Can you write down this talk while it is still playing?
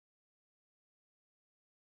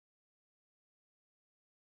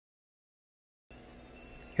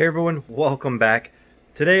Hey everyone, welcome back.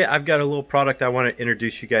 Today I've got a little product I want to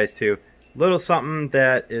introduce you guys to. A little something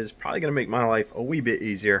that is probably going to make my life a wee bit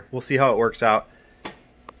easier. We'll see how it works out.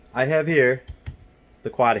 I have here the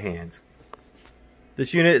QuadHands.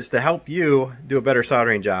 This unit is to help you do a better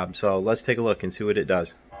soldering job, so let's take a look and see what it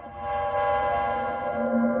does.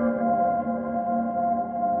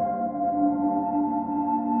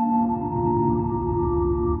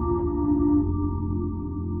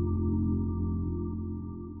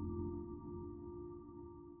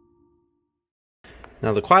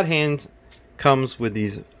 Now the QuadHands comes with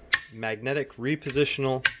these magnetic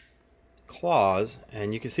repositional claws,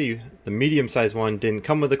 and you can see the medium-sized one didn't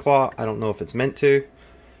come with a claw. I don't know if it's meant to.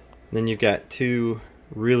 Then you've got two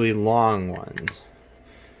really long ones.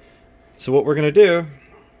 So what we're going to do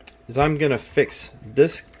is I'm going to fix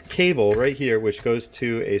this cable right here, which goes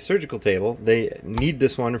to a surgical table. They need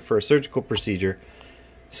this one for a surgical procedure.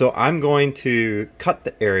 So I'm going to cut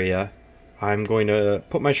the area. I'm going to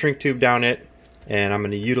put my shrink tube down it, and I'm going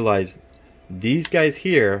to utilize these guys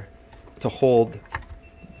here to hold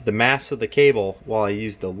the mass of the cable, while I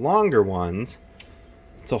use the longer ones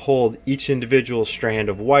to hold each individual strand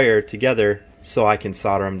of wire together so I can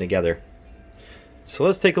solder them together. So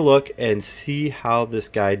let's take a look and see how this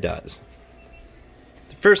guy does.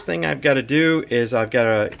 The first thing I've got to do is I've got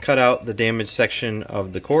to cut out the damaged section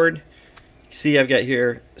of the cord. You see I've got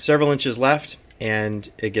here several inches left,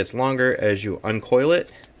 and it gets longer as you uncoil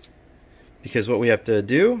it, because what we have to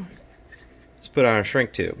do is put on a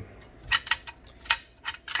shrink tube.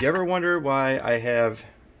 You ever wonder why I have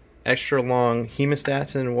extra long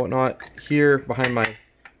hemostats and whatnot here behind my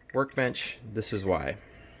workbench? This is why.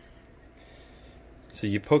 So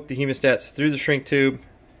you poke the hemostats through the shrink tube,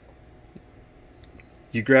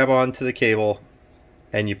 you grab onto the cable,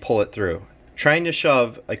 and you pull it through. Trying to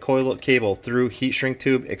shove a coil cable through heat shrink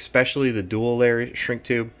tube, especially the dual layer shrink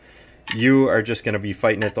tube, you are just going to be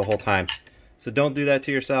fighting it the whole time. So don't do that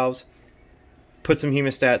to yourselves. Put some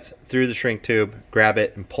hemostats through the shrink tube, grab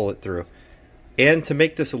it, and pull it through. And to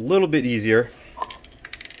make this a little bit easier,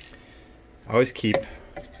 I always keep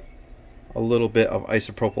a little bit of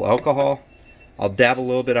isopropyl alcohol. I'll dab a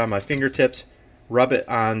little bit on my fingertips, rub it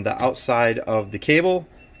on the outside of the cable,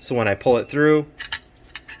 so when I pull it through,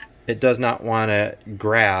 it does not want to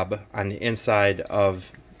grab on the inside of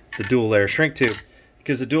the dual layer shrink tube,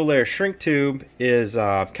 because the dual layer shrink tube is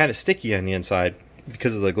kind of sticky on the inside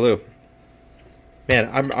because of the glue. Man,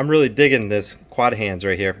 I'm really digging this QuadHands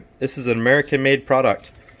right here. This is an American made product,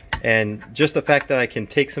 and just the fact that I can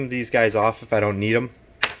take some of these guys off if I don't need them,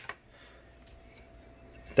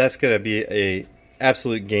 that's gonna be a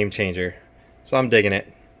absolute game changer. So I'm digging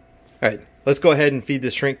it. Alright, let's go ahead and feed the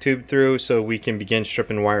shrink tube through so we can begin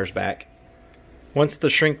stripping wires back. Once the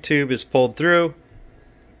shrink tube is pulled through,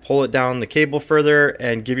 pull it down the cable further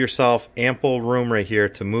and give yourself ample room right here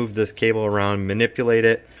to move this cable around, manipulate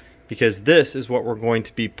it, because this is what we're going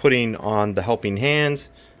to be putting on the helping hands.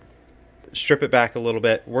 Strip it back a little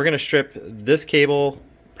bit. We're going to strip this cable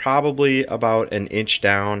probably about an inch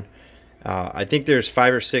down. I think there's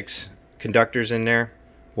 5 or 6 conductors in there.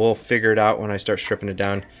 We'll figure it out when I start stripping it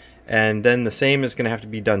down. And then the same is going to have to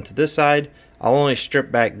be done to this side. I'll only strip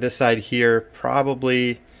back this side here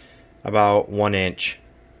probably about 1 inch.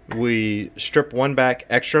 We strip one back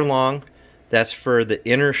extra long. That's for the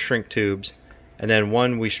inner shrink tubes. And then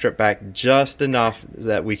one we strip back just enough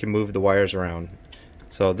that we can move the wires around.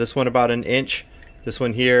 So this one about an inch. This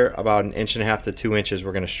one here about 1.5 inches to 2 inches.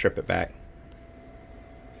 We're going to strip it back.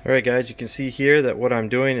 Alright guys, you can see here that what I'm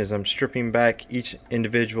doing is I'm stripping back each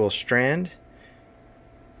individual strand.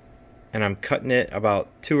 And I'm cutting it about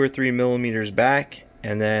 2 or 3 millimeters back.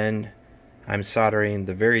 And then I'm soldering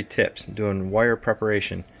the very tips, doing wire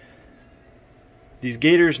preparation. These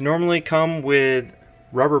gaiters normally come with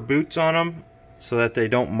rubber boots on them so that they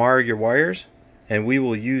don't mar your wires, and we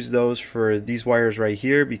will use those for these wires right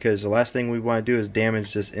here, because the last thing we want to do is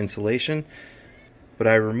damage this insulation. But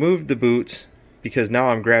I removed the boots because now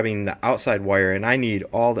I'm grabbing the outside wire and I need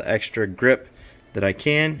all the extra grip that I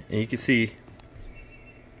can, and you can see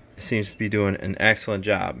it seems to be doing an excellent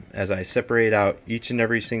job as I separate out each and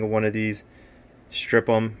every single one of these, strip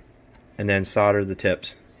them, and then solder the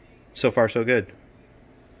tips. So far so good.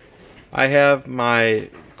 I have my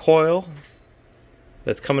coil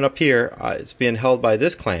that's coming up here. It's being held by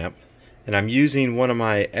this clamp, and I'm using one of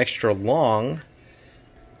my extra long,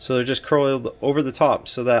 so they're just coiled over the top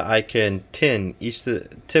so that I can tin each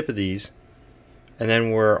tip of these, and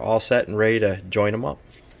then we're all set and ready to join them up.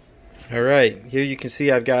 Alright, here you can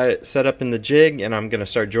see I've got it set up in the jig, and I'm going to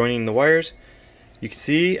start joining the wires. You can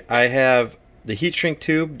see I have the heat shrink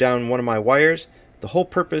tube down one of my wires. The whole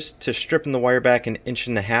purpose to stripping the wire back 1.5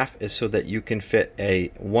 inches is so that you can fit a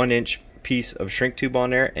 1-inch piece of shrink tube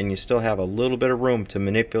on there and you still have a little bit of room to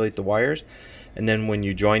manipulate the wires. And then when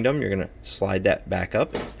you join them, you're going to slide that back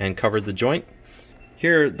up and cover the joint.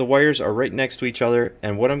 Here the wires are right next to each other,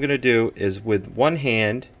 and what I'm going to do is with one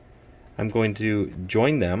hand I'm going to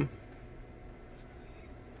join them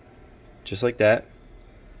just like that,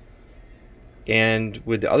 and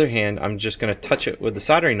with the other hand I'm just going to touch it with the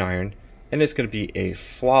soldering iron, and it's going to be a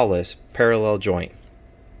flawless parallel joint.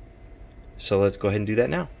 So let's go ahead and do that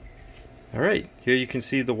now. Alright, here you can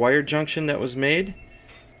see the wire junction that was made.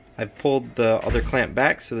 I've pulled the other clamp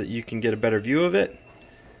back so that you can get a better view of it.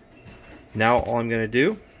 Now all I'm going to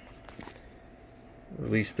do,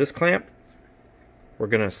 release this clamp. We're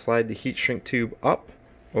going to slide the heat shrink tube up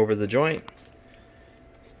over the joint.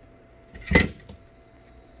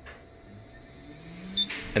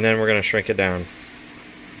 And then we're going to shrink it down.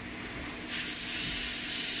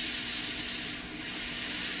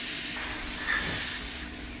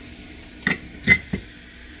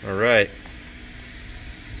 Alright.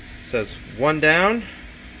 Says 1 down,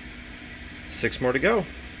 6 more to go.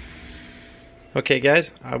 Okay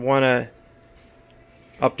guys, I want to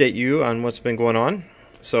update you on what's been going on.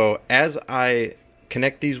 So as I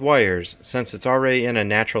connect these wires, since it's already in a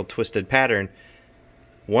natural twisted pattern,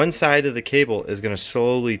 one side of the cable is going to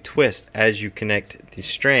slowly twist as you connect the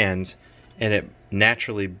strands, and it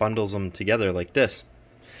naturally bundles them together like this.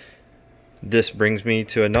 This brings me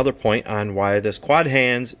to another point on why this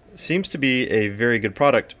QuadHands seems to be a very good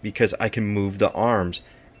product, because I can move the arms.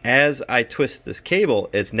 As I twist this cable,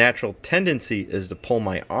 its natural tendency is to pull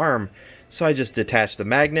my arm, so I just detach the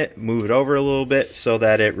magnet, move it over a little bit so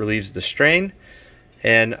that it relieves the strain,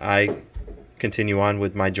 and I continue on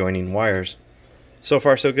with my joining wires. So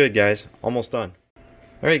far so good guys, almost done.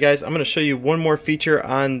 Alright guys, I'm going to show you one more feature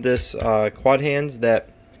on this QuadHands that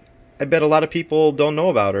I bet a lot of people don't know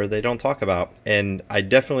about or they don't talk about, and I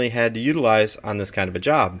definitely had to utilize on this kind of a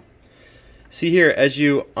job. See here, as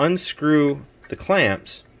you unscrew the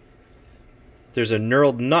clamps, there's a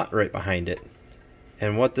knurled nut right behind it,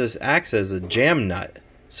 and what this acts as a jam nut.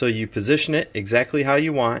 So you position it exactly how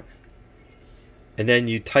you want, and then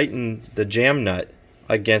you tighten the jam nut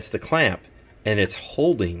against the clamp, and it's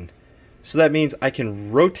holding. So that means I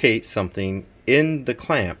can rotate something in the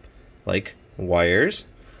clamp, like wires,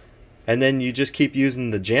 and then you just keep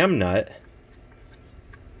using the jam nut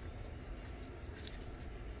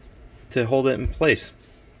to hold it in place.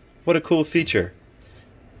 What a cool feature.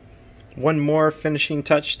 One more finishing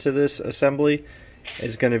touch to this assembly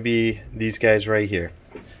is going to be these guys right here.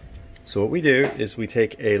 So what we do is we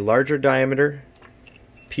take a larger diameter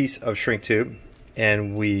piece of shrink tube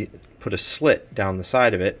and we put a slit down the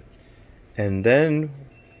side of it, and then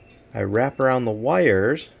I wrap around the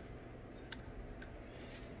wires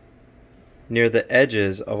near the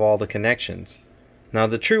edges of all the connections. Now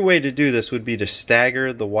the true way to do this would be to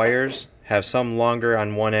stagger the wires, have some longer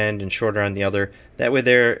on one end and shorter on the other. That way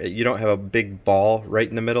there you don't have a big ball right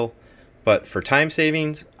in the middle. But for time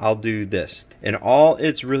savings, I'll do this. And all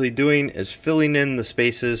it's really doing is filling in the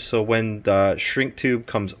spaces, so when the shrink tube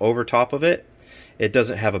comes over top of it, it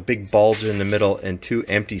doesn't have a big bulge in the middle and 2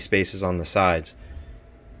 empty spaces on the sides.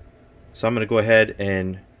 So I'm going to go ahead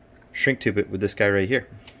and shrink tube it with this guy right here.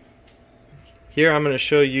 Here I'm going to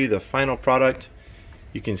show you the final product.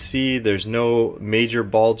 You can see there's no major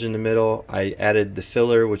bulge in the middle. I added the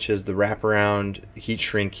filler, which is the wraparound heat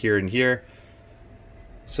shrink here and here.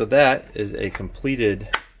 So that is a completed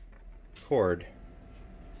cord.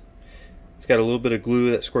 It's got a little bit of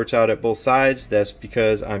glue that squirts out at both sides. That's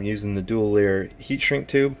because I'm using the dual layer heat shrink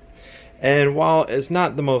tube. And while it's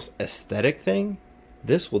not the most aesthetic thing,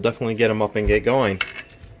 this will definitely get them up and get going,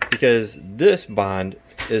 because this bond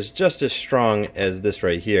is just as strong as this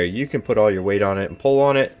right here. You can put all your weight on it and pull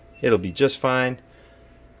on it, it'll be just fine.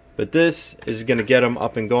 But this is going to get them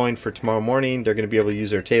up and going for tomorrow morning. They're going to be able to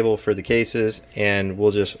use their table for the cases, and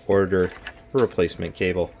we'll just order a replacement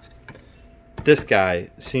cable. This guy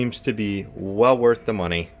seems to be well worth the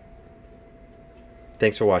money.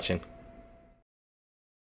 Thanks for watching.